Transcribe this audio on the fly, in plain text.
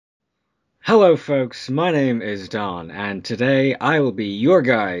Hello, folks. My name is Don, and today I will be your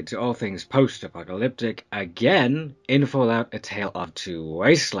guide to all things post-apocalyptic again in Fallout: A Tale of Two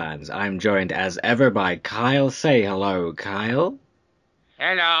Wastelands. I'm joined as ever by Kyle. Say hello, Kyle.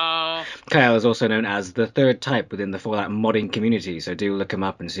 Hello. Kyle is also known as the third type within the Fallout modding community, so do look him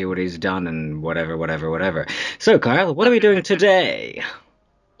up and see what he's done and whatever. So, Kyle, what are we doing today?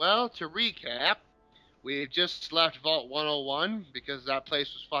 Well, to recap, we just left Vault 101 because that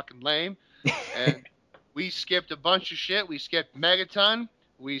place was fucking lame, and we skipped a bunch of shit. We skipped Megaton.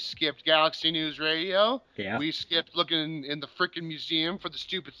 We skipped Galaxy News Radio. Yeah. We skipped looking in the frickin' museum for the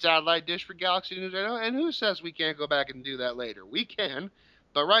stupid satellite dish for Galaxy News Radio. And who says we can't go back and do that later? We can.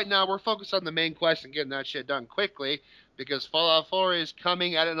 But right now, we're focused on the main quest and getting that shit done quickly because Fallout 4 is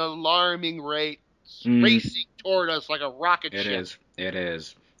coming at an alarming rate, Mm, racing toward us like a rocket it ship. is. It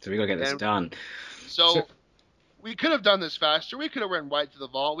is. So we gotta get this And done. So, so we could have done this faster. We could have went right to the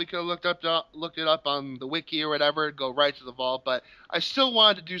vault. We could have looked it up on the wiki or whatever, and go right to the vault. But I still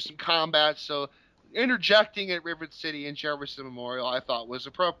wanted to do some combat, so interjecting at River City and Jefferson Memorial I thought was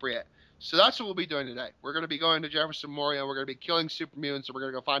appropriate. So that's what we'll be doing today. We're going to be going to Jefferson Memorial. We're going to be killing super mutants, and we're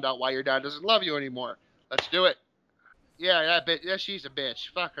going to go find out why your dad doesn't love you anymore. Let's do it. Yeah, that bitch. Yeah, she's a bitch.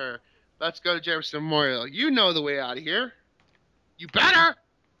 Fuck her. Let's go to Jefferson Memorial. You know the way out of here. You better.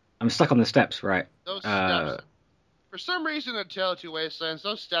 I'm stuck on the steps, right? Those Uh, steps. For some reason, in Tale of Two Wastelands,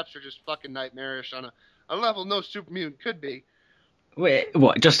 those steps are just fucking nightmarish on a level no super mutant could be. Wait,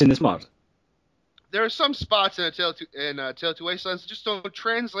 what? Just in this mod? There are some spots in Tale of Two Wastelands that just don't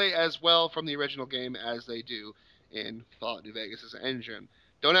translate as well from the original game as they do in Fallout New Vegas' engine.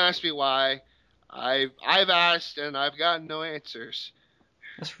 Don't ask me why. I've asked and I've gotten no answers.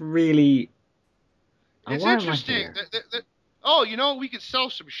 That's really. Oh, It's why am I interesting. here? Oh, you know we could sell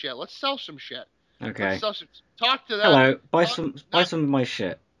some shit. Let's sell some shit. Let's Okay. sell some. Talk to that. Hello. Buy Talk, some. Buy not some of my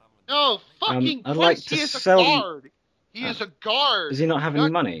shit. No, fucking I'd like Christ, to he is a sell you. guard. He Uh, is a does guard. he not have any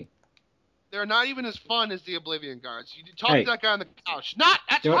Not money? They're not even as fun as the Oblivion guards. You talk to Hey. that guy on the couch. Not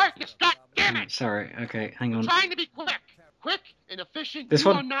that's Do you want... Marcus, god damn it! Sorry. Okay. Hang I'm on. trying to be quick. Quick and efficient. This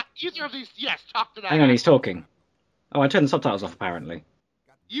You are one. not either of these. Yes, talk to that Hang on. He's asshole. talking. Oh, I turned the subtitles off apparently.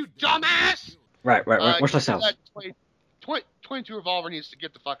 You dumbass! Right. What should I Keep sell? that 22 revolver needs to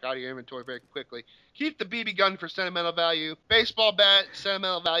get the fuck out of your inventory very quickly. Keep the BB gun for sentimental value. Baseball bat,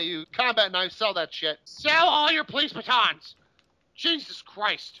 sentimental value. Combat knife, sell that shit. Sell all your police batons! Jesus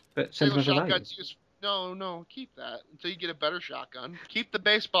Christ. But Regular sentimental value. shotguns use. No, keep that until you get a better shotgun. Keep the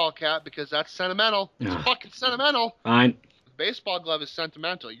baseball cap because that's sentimental. It's Ugh. fucking sentimental. Fine. The baseball glove is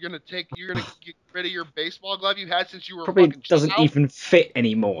sentimental. You're gonna get rid of your baseball glove you had since you were a Probably fucking doesn't child. even fit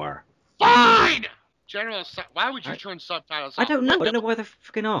anymore. Fine. Why would you I, turn subtitles I off? don't know. I don't know why they're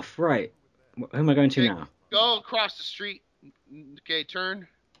fucking off. Right. Who am I going to Okay, now? go across the street. Okay, turn.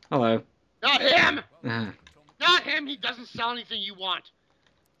 Hello. Not him. Uh, Not him. He doesn't sell anything you want.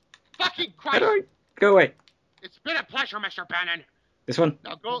 Fucking how do Christ. I go away? It's been a pleasure, Mr. Bannon. This one.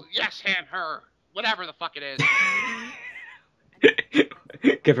 Now go. Yes, him, her, whatever the fuck it is.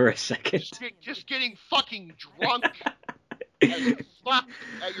 Give her a second. Just getting fucking drunk as fuck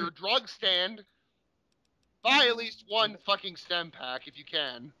at your drug stand. Buy at least one fucking stem pack if you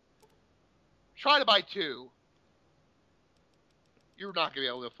can. Try to buy two. You're not gonna be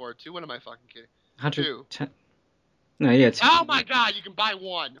able to afford two. What am I fucking kidding? 110. No, yeah. Oh my god, you can buy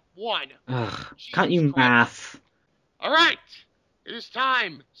one. One. Ugh, can't Jesus you Christ. math? Alright. It is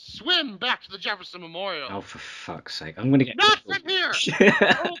time. Swim back to the Jefferson Memorial. Oh, for fuck's sake. I'm gonna get. Not from here!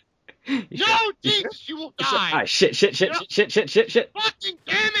 No, no, Jesus, you will die! Ah, shit. Fucking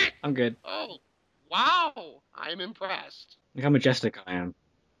damn it! I'm good. Oh, wow. I'm impressed. Look how majestic I am.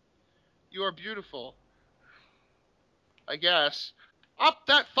 You are beautiful. I guess. Up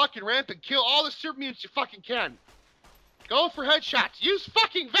that fucking ramp and kill all the super mutants you fucking can. Go for headshots. Use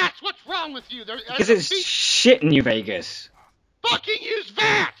fucking VATS. What's wrong with you? Because it's shit in New Vegas. Fucking use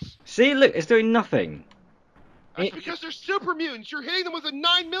VATS! See, look, it's doing nothing. That's because they're super mutants. You're hitting them with a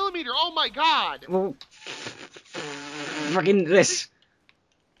 9mm. Oh my god. Well, fucking this.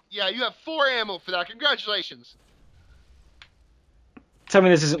 Yeah, you have 4 ammo for that. Congratulations. Tell me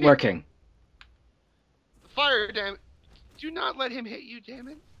this isn't working. Fire, damn it. Do not let him hit you, damn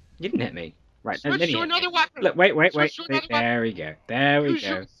it. You didn't hit me. Right, Switch then to you another weapon. Look, wait. Switch to another weapon. There we go. There we Use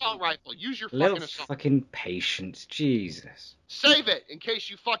your go. assault rifle. Use your Little fucking assault. fucking patience. Jesus. Save it in case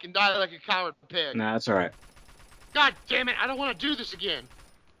you fucking die like a coward pig. Nah, that's alright. God damn it, I don't want to do this again.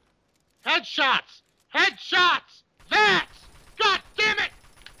 Headshots! Headshots! That! God damn it!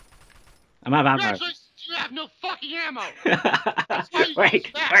 I'm out of ammo. Congratulations, you have no fucking ammo! That's why you use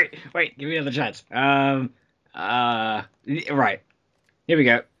wait, that. wait. Give me another chance. Right. Here we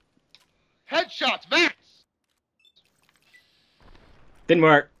go. Headshots, Vats! Didn't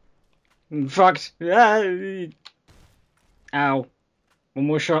work. Fucked. Ah. Ow. One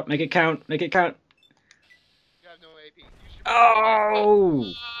more shot. Make it count. Make it count. You have no AP. Use your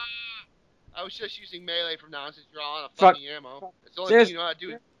Oh! I was just using melee from now on since you're all out of Fuck. fucking ammo. It's the only Serious? thing you know how to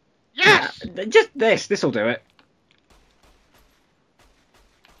do. Yes! Just this. This'll do it.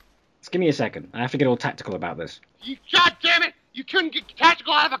 Just give me a second. I have to get all tactical about this. You goddammit! You couldn't get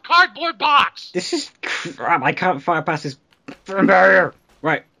tactical out of a cardboard box! This is crap. I can't fire past this barrier.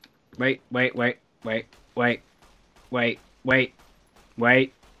 Right. Wait.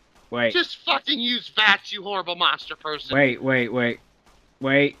 Just fucking use Vats, you horrible monster person. Wait.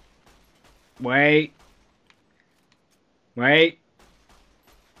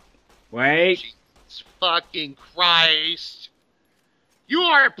 Jesus fucking Christ. You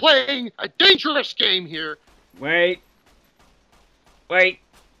are playing a dangerous game here. Wait.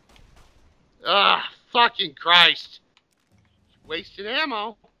 Ah, fucking Christ. Wasted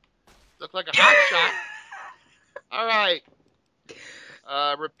ammo. Look like a hot shot. Alright.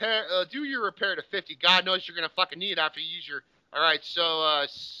 Do your repair to 50. God knows you're gonna fucking need it after you use your... Alright, so,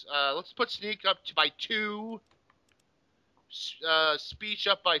 let's put sneak up by 2. Speech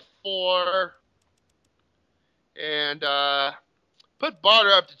up by 4. And, put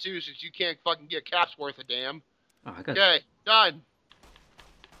barter up to 2 since you can't fucking get caps worth a damn. Oh, I got it. Okay, done.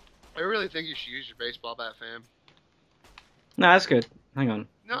 I really think you should use your baseball bat, fam. No, that's good. Hang on.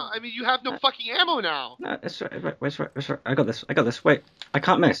 No, I mean, you have no fucking ammo now. No, that's right. That's right. I got this. Wait. I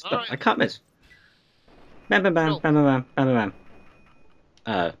can't miss. All right. I can't miss. Bam.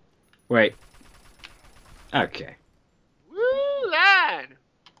 Wait. Okay. Woo, lad.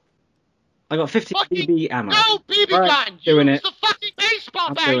 I got 50 Fucking BB ammo. No BB Right, gun! doing Use it. the fucking baseball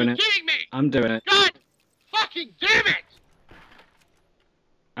I'm bat! Are doing you it. kidding me? I'm doing it. God fucking damn it!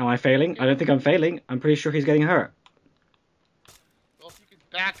 Am I failing? I don't think I'm failing. I'm pretty sure he's getting hurt. Well, if you can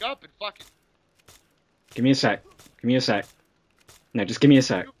back up and fucking... Give me a sec. No, just give me a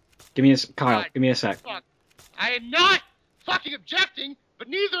sec. Kyle, give me a sec. Fuck. I am not fucking objecting, but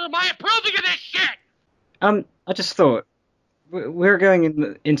neither am I approving of this shit! I just thought, we're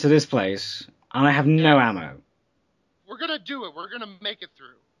going into this place, and I have no ammo. We're gonna do it. We're gonna make it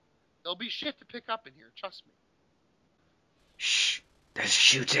through. There'll be shit to pick up in here, trust me. Shh, there's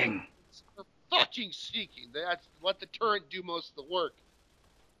shooting. We're fucking sneaking. That's let the turret do most of the work.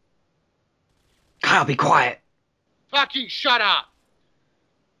 Kyle, be quiet. Fucking shut up!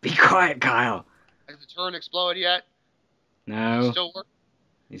 Be quiet, Kyle. Has the turret exploded yet? No, Still work?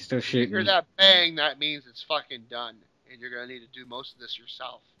 he's still If you shooting. hear that bang, that means it's fucking done. And you're gonna need to do most of this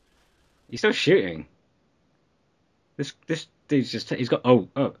yourself. He's still shooting. This dude's he's got oh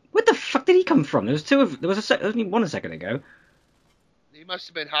where the fuck did he come from? There was only one a second ago. He must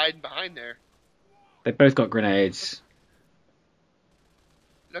have been hiding behind there. They both got grenades.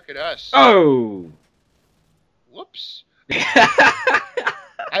 Look at us. Oh! Whoops.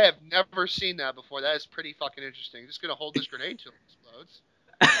 I have never seen that before. That is pretty fucking interesting. Just gonna hold this grenade till it explodes.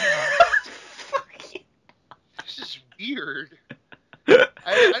 This is weird.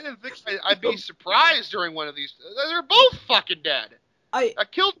 I didn't think I'd be surprised during one of these. They're both fucking dead. I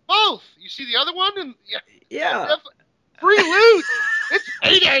killed both. You see the other one? And Yeah. Free loot. It's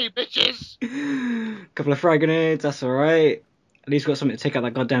payday, bitches. Couple of frag grenades, that's alright. At least got something to take out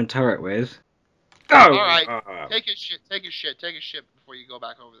that goddamn turret with. Oh! Alright. Take a shit before you go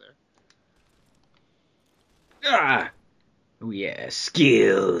back over there. Ah! Oh yeah,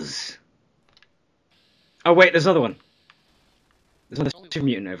 skills. Oh wait, there's another one. There's another super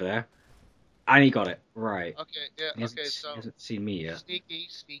mutant over there. And he got it. Right. Okay, yeah, He hasn't, okay, so... he hasn't seen me yet. Sneaky.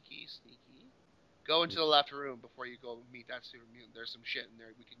 Go into the left room before you go meet that super mutant. There's some shit in there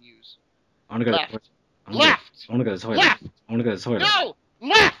we can use. I wanna go Left. to the Left! I wanna go to the toilet. Left! I wanna go to the toilet. No!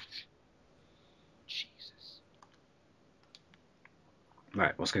 Left! Jesus.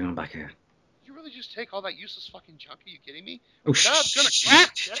 Right, what's going on back here? Did you really just take all that useless fucking junk? Are you kidding me? Oh, Now it's gonna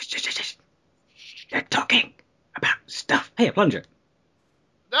crack! shh. They're talking about stuff. Hey, a plunger.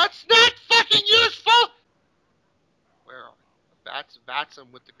 That's not fucking useful! Where are we? Bats him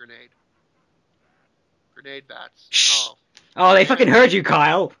with the grenade. Grenade bats. Shh. Oh. Oh, they fucking heard you,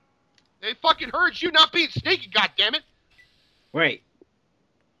 Kyle. They fucking heard you not being sneaky, goddammit! Wait.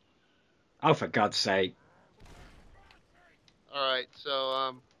 Oh, for God's sake. Alright,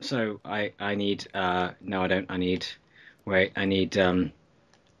 so, So, I need, no, I don't, I need, wait, I need, there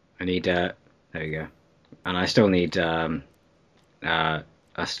you go. And I still need, I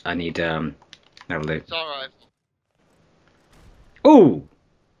need, that'll do. it's alright. Ooh!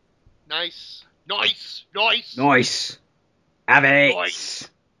 Nice. Nice! Have it! Nice.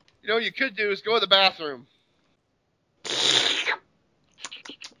 You know what you could do is go to the bathroom.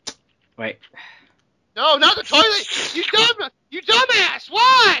 Wait. No, not the toilet! You dumbass!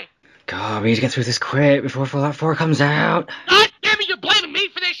 Why? God, we need to get through this quick before Fallout 4 comes out. God damn it, you're blaming me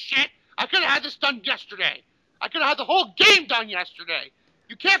for this shit! I could have had this done yesterday. I could have had the whole game done yesterday.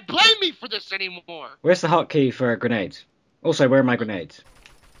 You can't blame me for this anymore. Where's the hotkey for grenades? Also, where are my grenades?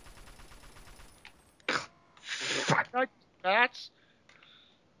 Fuck. Bats.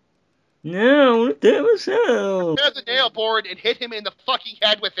 No, that was so. Grab the nail board and hit him in the fucking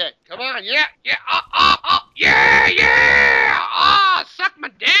head with it. Come on, yeah, yeah, suck my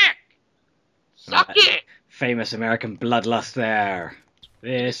dick. Suck it. Famous American bloodlust there.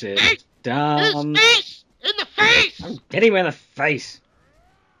 This is His dumb. face! In the face! I'm hitting him in the face.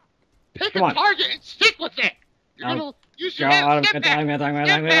 Pick Come a on. target and stick with it. You're gonna use your God, hand. I'm Step gonna back. die, I'm gonna die, I'm gonna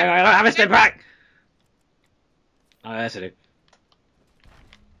die, Step I'm gonna die, back. I don't have a step back! Oh, that's it.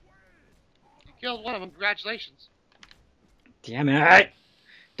 You killed one of them. Congratulations. Damn it!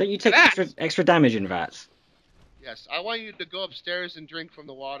 Don't you take Vats. extra damage in VATS? Yes, I want you to go upstairs and drink from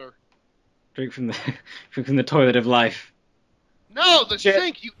the water. Drink from the drink from the toilet of life. No, the Shit.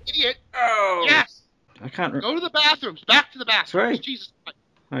 sink, you idiot. Oh! Yes. I can't. Go to the bathrooms. Back to the bathrooms. Right. Jesus Christ.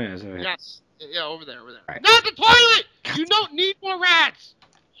 Oh yeah, sorry. Yes. Yeah, over there, over there. Right. Not the toilet! You don't need more rats!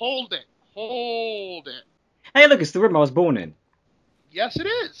 Hold it. Hold it. Hey, look, it's the room I was born in. Yes, it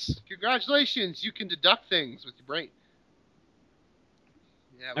is. Congratulations. You can deduct things with your brain.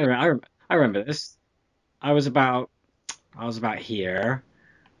 Yeah, I remember this. I was about here,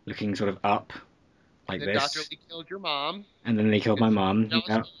 looking sort of up, like then this, Dr. Lee killed your mom. and then they killed my mom. Jealous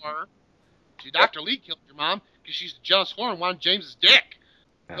Yeah. whore. See, Dr. Lee killed your mom because she's a jealous whore and wanted James's dick.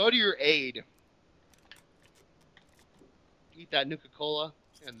 Yeah. Go to your aid. Eat that Nuka-Cola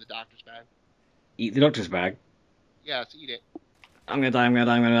and the doctor's bag. Eat the doctor's bag. Yes, eat it. I'm gonna die. I'm gonna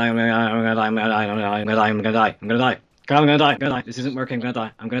die. I'm gonna die. I'm gonna die. I'm gonna die. I'm gonna die. I'm gonna die. I'm gonna die. I'm gonna die. I'm gonna die. God, I'm gonna die. I'm gonna die. This isn't working. I'm gonna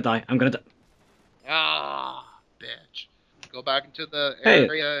die. I'm gonna die. I'm gonna die. Ah, bitch. Go back into the Hey.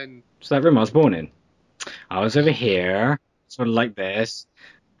 area and... So that room I was born in. I was over here, sort of like this,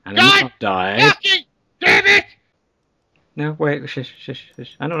 and then God I died. fucking damn it! No, wait, shush, shush,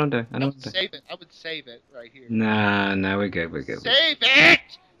 shush. I know what I'm doing. I know what I'm doing. Save it. I would save it right here. Nah, no, we're good. We're good. Save it!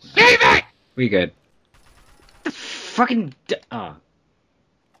 Save it! We good. The fucking. Oh.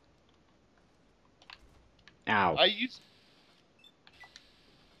 Ow. I use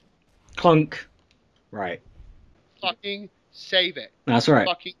Clunk. Right. fucking save it. That's all right.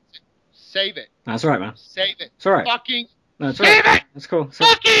 Fucking save it. That's all right, man. Save it. It's all right. Fucking No, it's all save right. it! That's cool. So,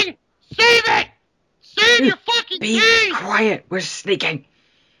 Fucking save it! Save Dude, your fucking be game! quiet. We're sneaking.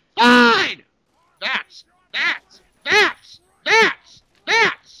 Fine! That's.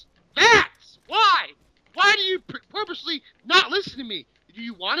 Why? Why do you purposely not listen to me? Do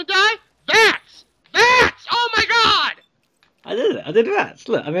you want to die? That's. Oh my god! I did it. I did VATS.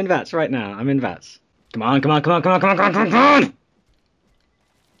 Look, I'm in VATS right now. I'm in VATS. Come on, come on, come on, come on, come on, come on, come on, come on!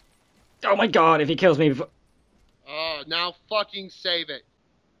 Oh my god, if he kills me before... Oh, now fucking save it.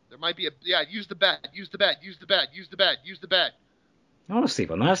 There might be a... Yeah, use the bed. Use the bed. I want to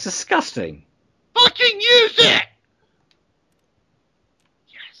sleep on that. That's disgusting. Fucking use it!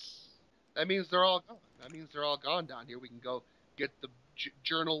 Yes. That means they're all gone. Down here. We can go get the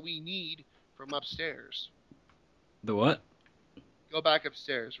journal we need from upstairs. The what? Go back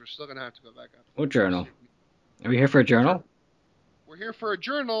upstairs. We're still gonna have to go back up. What journal? Are we here for a journal? We're here for a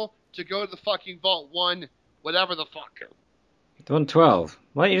journal to go to the fucking Vault 1, whatever the fuck. The 112.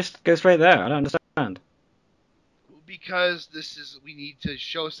 Why don't you just go straight there? I don't understand. Because we need to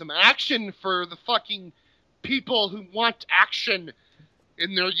show some action for the fucking people who want action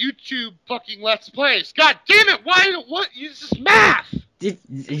in their YouTube fucking Let's Plays. God damn it, what is this math? Did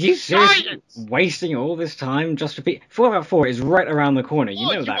you seriously Science! wasting all this time just to repeat? Fallout 4 is right around the corner. You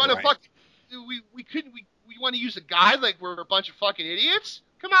Look, know that, wanna right? we want to use a guide like we're a bunch of fucking idiots?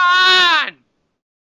 Come on!